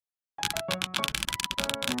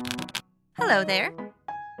Hello there.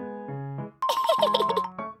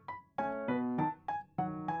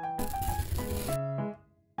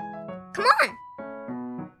 Come on.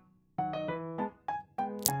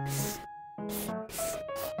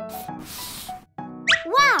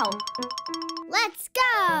 Wow! Let's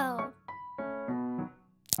go!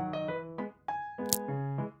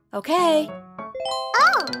 Okay.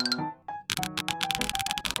 Oh!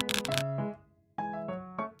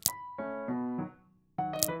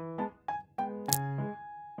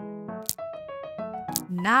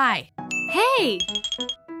 Nice. Hey!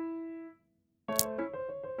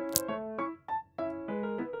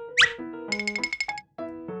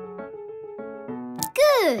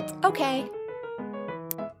 Good! Okay.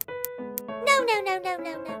 No, no, no, no,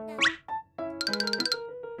 no, no, no.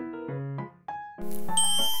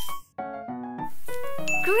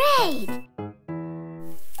 Great!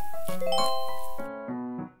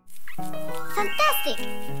 Fantastic!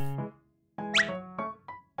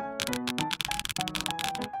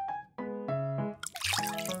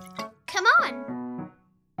 Come on!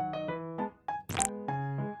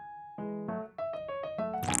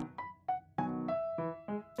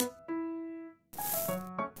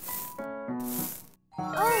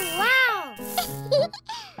 Oh, wow!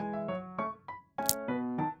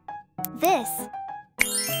 This.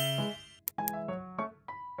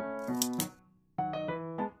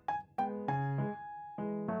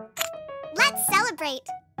 Let's celebrate.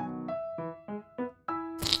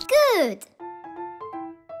 Good.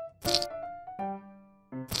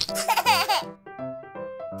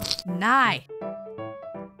 Nice.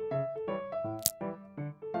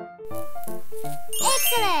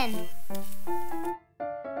 Excellent.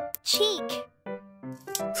 Cheek.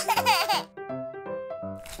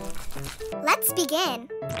 Let's begin.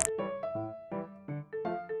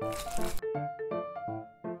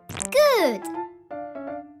 Good.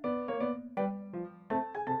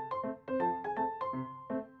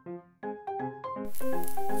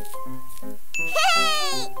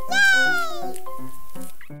 Hey! Yay!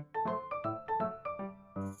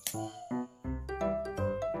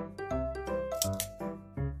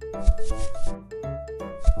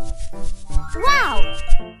 Wow!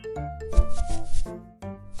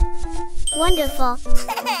 Wonderful.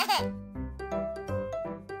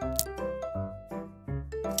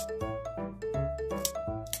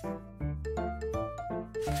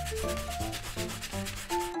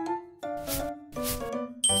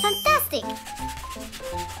 Fantastic.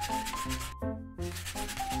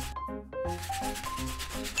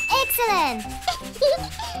 Excellent.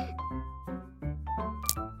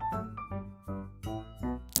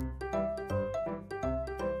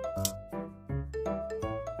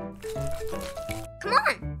 Come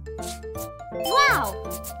on. Wow!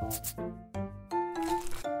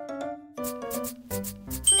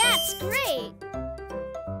 That's great!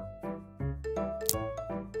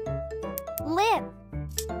 Lip.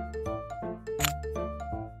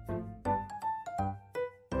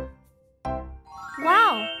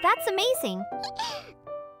 Wow, that's amazing!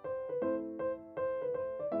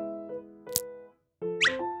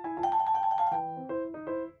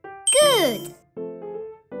 Good!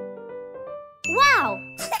 Wow!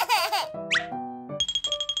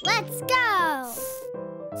 Let's go!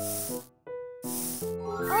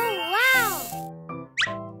 Oh, wow!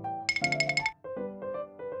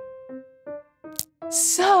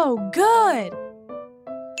 So good.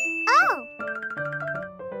 Oh!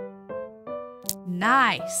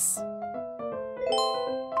 Nice.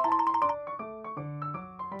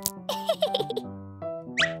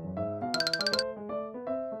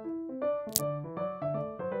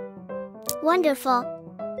 Wonderful.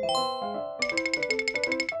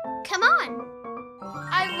 Come on!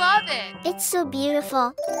 I love it. It's so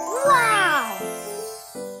beautiful. Wow!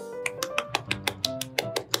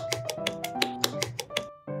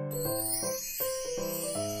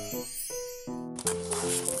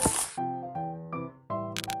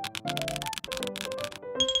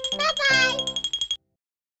 Bye-bye!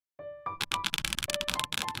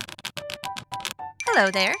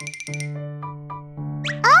 Hello there.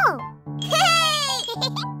 Oh! Hey!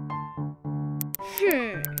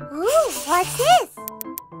 Ooh, what's this?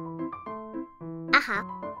 Uh-huh.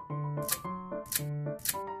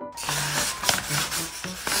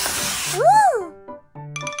 Ooh!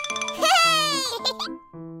 Hey!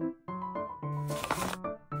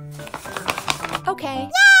 Okay.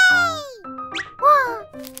 Yay! Whoa!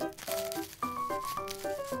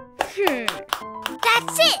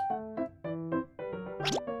 That's it!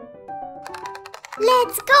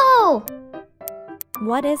 Let's go!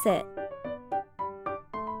 What is it?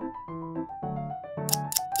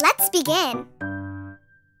 Let's begin.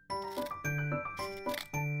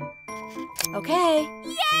 Okay.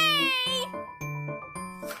 Yay!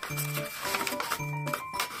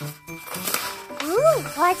 Ooh,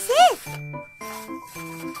 what's this?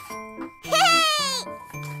 Hey!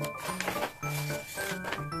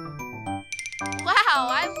 Wow,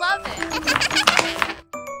 I love it.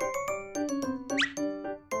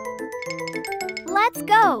 Let's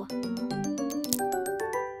go.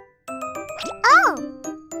 Oh!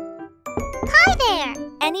 Hi there!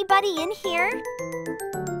 Anybody in here?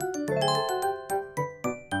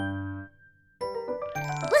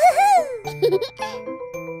 Woohoo!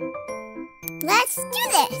 Let's do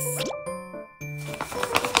this!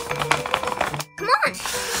 Come on!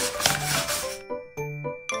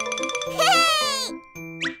 Hey!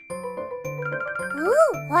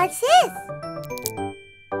 Ooh, what's this?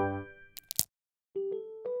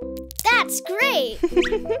 That's great!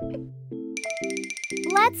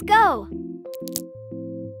 Let's go!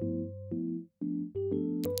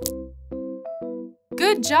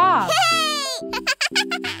 Good job. Hey!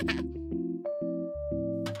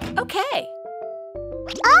 Okay.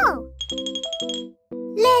 Oh!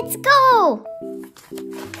 Let's go!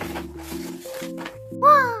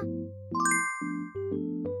 Wow!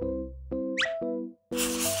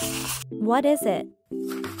 What is it?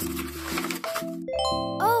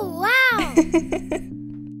 Oh, wow!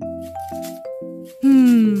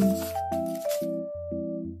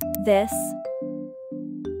 This.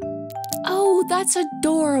 Oh, that's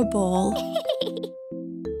adorable. Yay!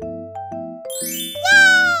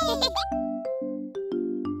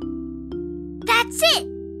 That's it!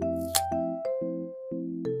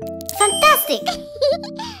 Fantastic!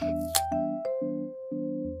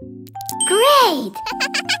 Great!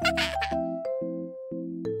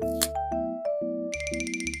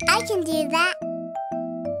 I can do that.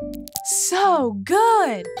 So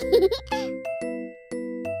good.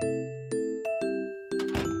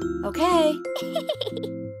 Okay.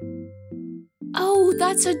 Oh,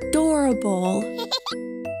 that's adorable.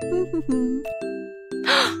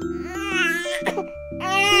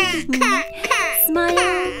 Smile.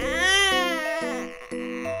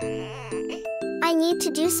 I need to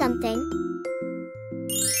do something.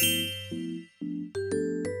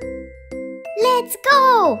 Let's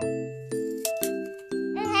go!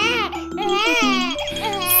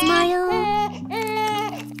 Smile.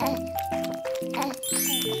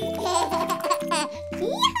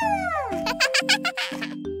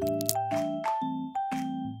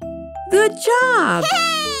 Good job.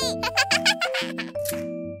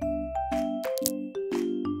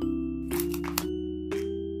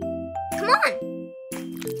 Come on!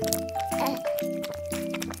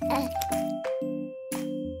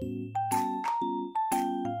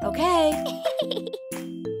 Okay.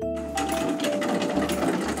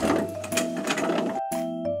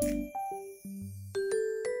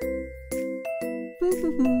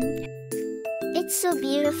 It's so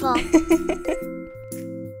beautiful.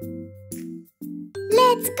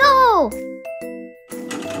 Let's go!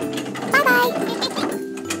 Bye-bye!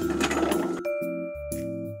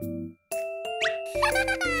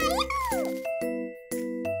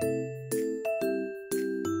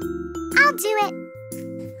 I'll do it.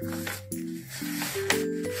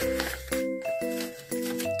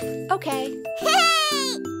 Okay.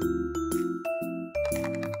 Hey!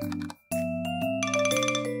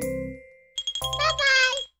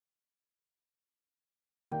 Bye-bye!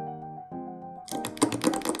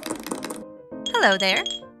 Hello there.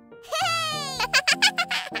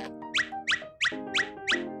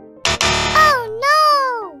 Oh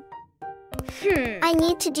no! I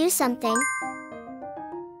need to do something.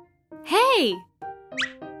 Hey.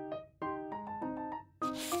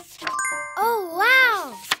 Oh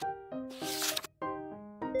wow!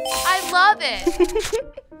 I love it.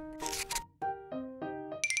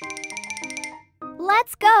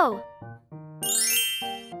 Let's go!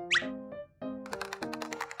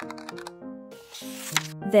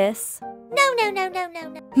 This. No.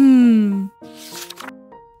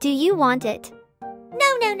 Do you want it? No.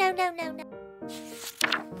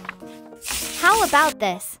 How about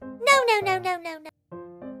this? No.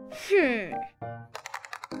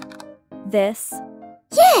 This.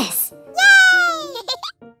 Yes!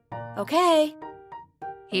 Yay! Okay.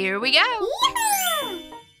 Here we go. Yahoo!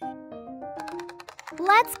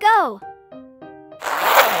 Let's go.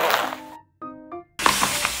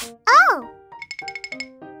 Oh!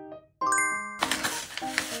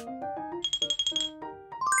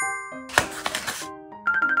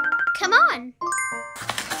 Come on!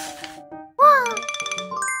 Whoa!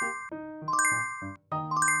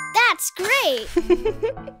 That's great!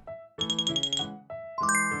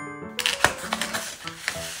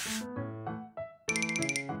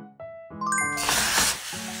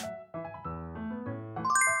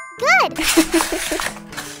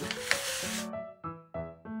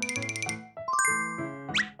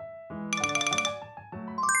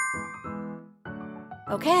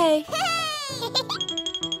 Okay.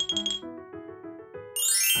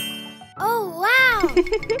 Oh, wow!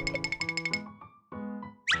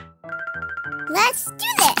 Let's do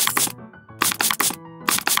this!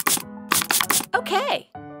 Okay.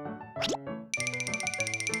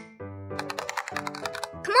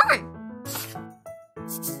 Come on!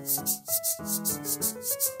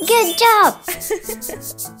 Good job!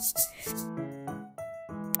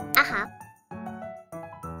 Uh-huh.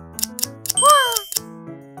 Whoa!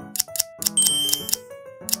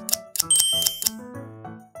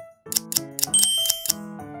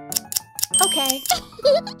 Okay.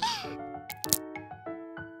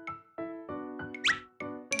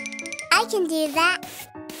 I can do that.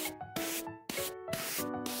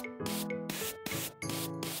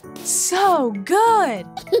 So good.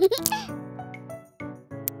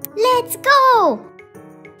 Let's go!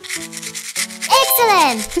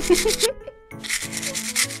 Excellent!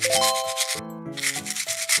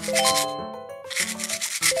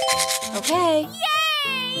 Okay.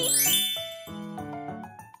 Yay!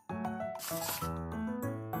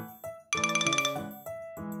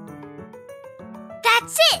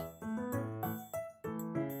 That's it!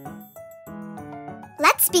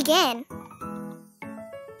 Let's begin.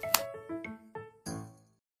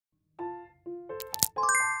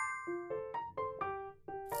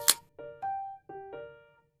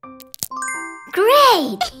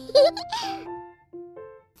 Great!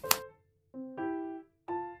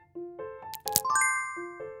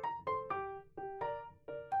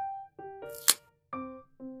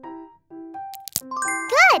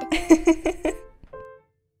 Good!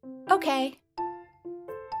 Okay.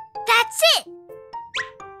 That's it!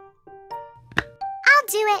 I'll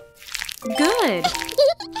do it. Good.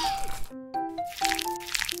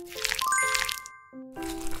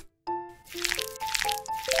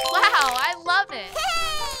 Wow, I love it.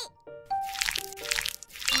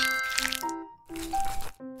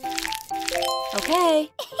 Okay.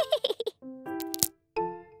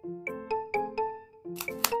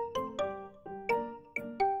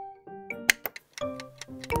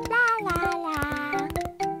 La la la.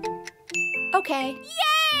 Okay.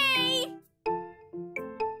 Yay!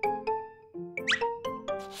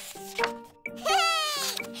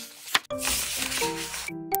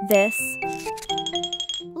 This.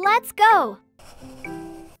 Let's go.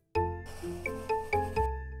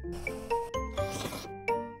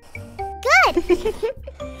 Good!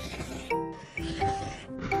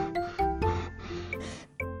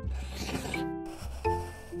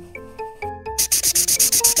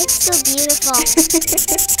 It's so beautiful.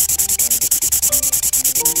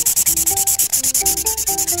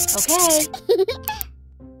 Okay.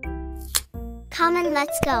 Come on,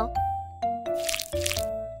 let's go.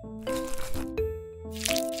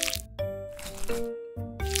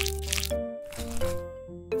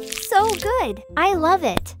 So good. I love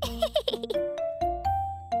it.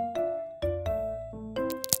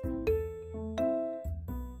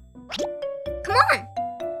 Come on.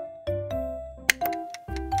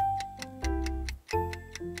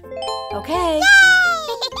 Okay.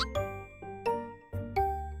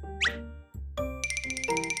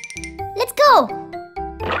 Let's go.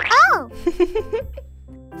 Oh.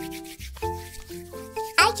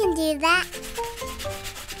 I can do that.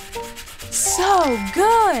 So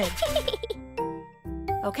good.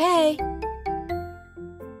 Okay.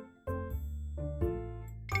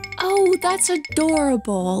 Oh, that's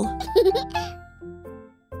adorable.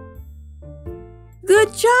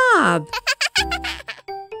 Good job.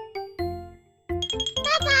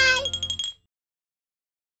 Bye-bye.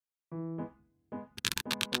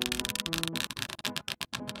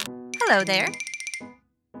 Hello there.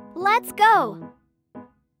 Let's go.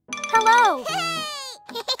 Hello.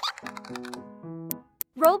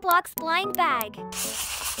 Roblox blind bag.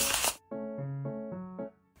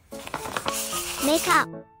 Makeup.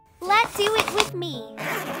 Let's do it with me.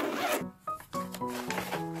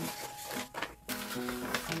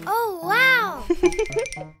 Oh, wow.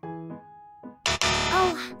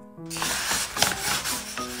 Oh.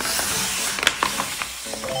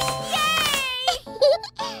 Yay!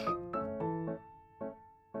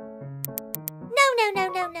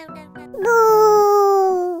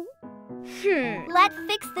 No. Let's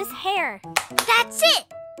fix this hair. That's it.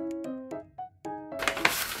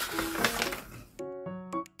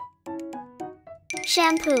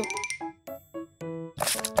 Shampoo.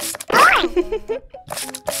 Oh!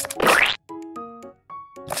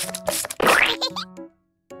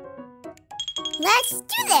 Let's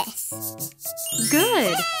do this.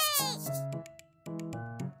 Good.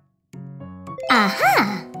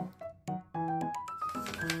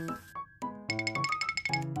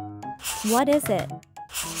 What is it?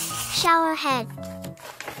 Shower head.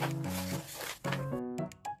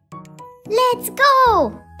 Let's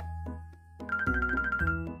go!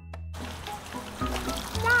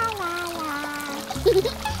 La la la.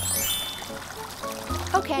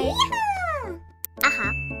 Okay.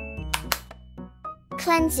 Uh-huh.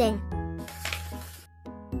 Cleansing.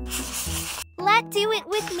 Let's do it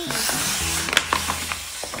with me.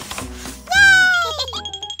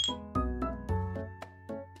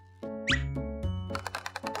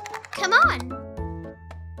 Come on.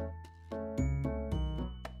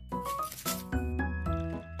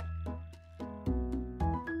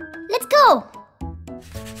 Let's go.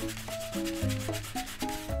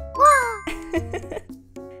 Wow.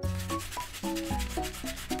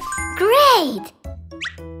 Great.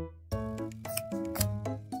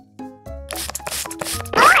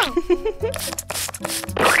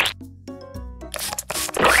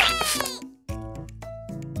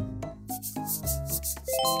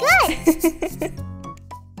 Good.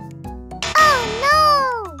 Oh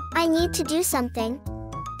no! I need to do something.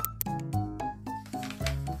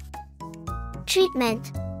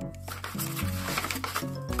 Treatment.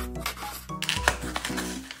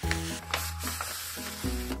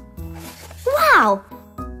 Wow!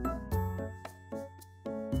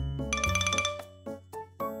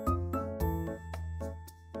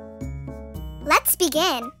 Let's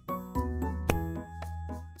begin.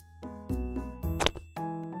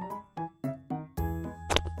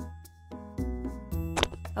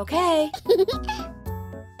 Okay.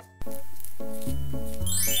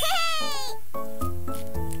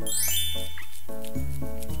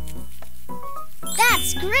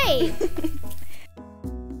 That's great!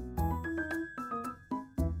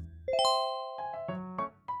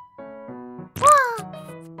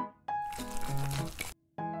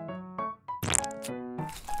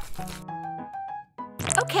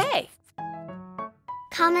 Okay.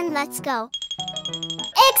 Come on, let's go.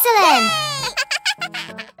 Excellent!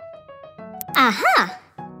 Aha!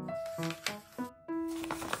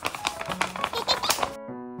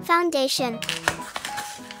 Foundation.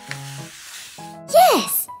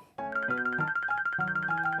 Yes!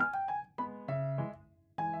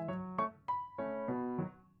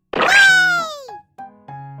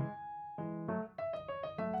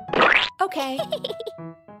 Okay.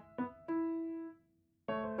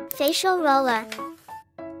 Facial roller.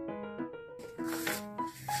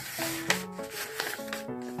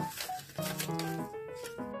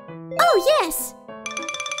 Oh, yes!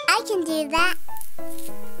 I can do that.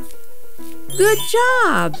 Good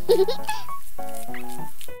job!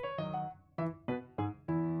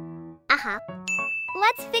 Uh-huh.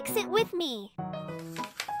 Let's fix it with me.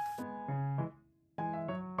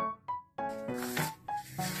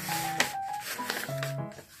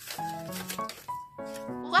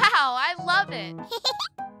 Wow, I love it!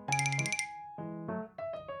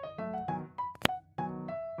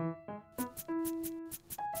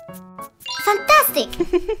 Fantastic!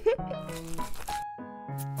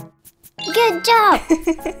 Good job!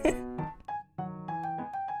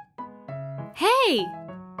 Hey!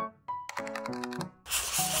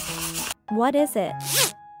 What is it?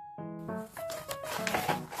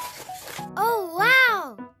 Oh,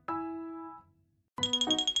 wow!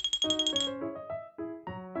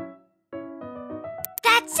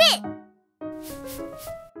 That's it!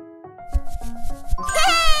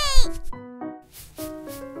 Hey!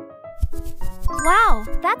 Wow,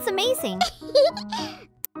 that's amazing.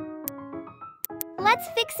 Let's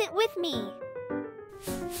fix it with me.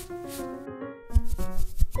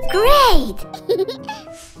 Great!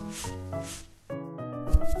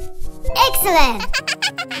 Excellent!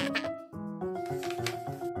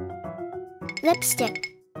 Lipstick.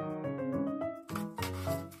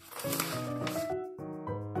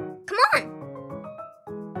 Come on!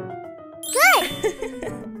 Good!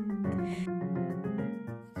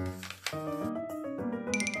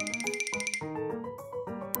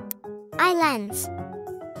 Eye lens.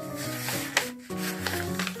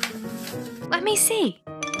 Let me see.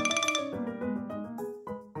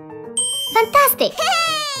 Fantastic!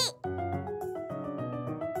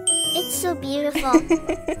 It's so beautiful.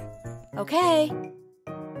 Okay.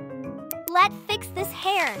 Let's fix this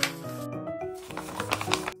hair.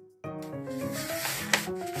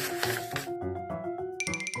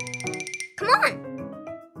 Come on!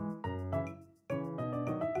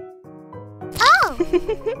 Oh!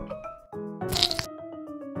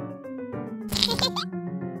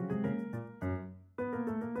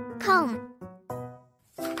 Comb.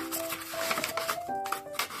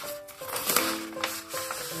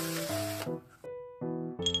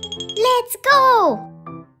 Let's go!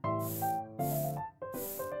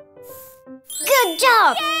 Good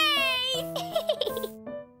job!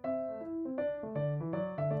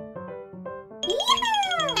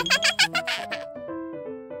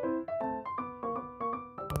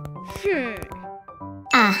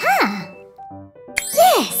 Aha!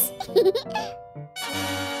 Yes!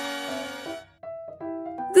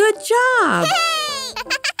 Good job!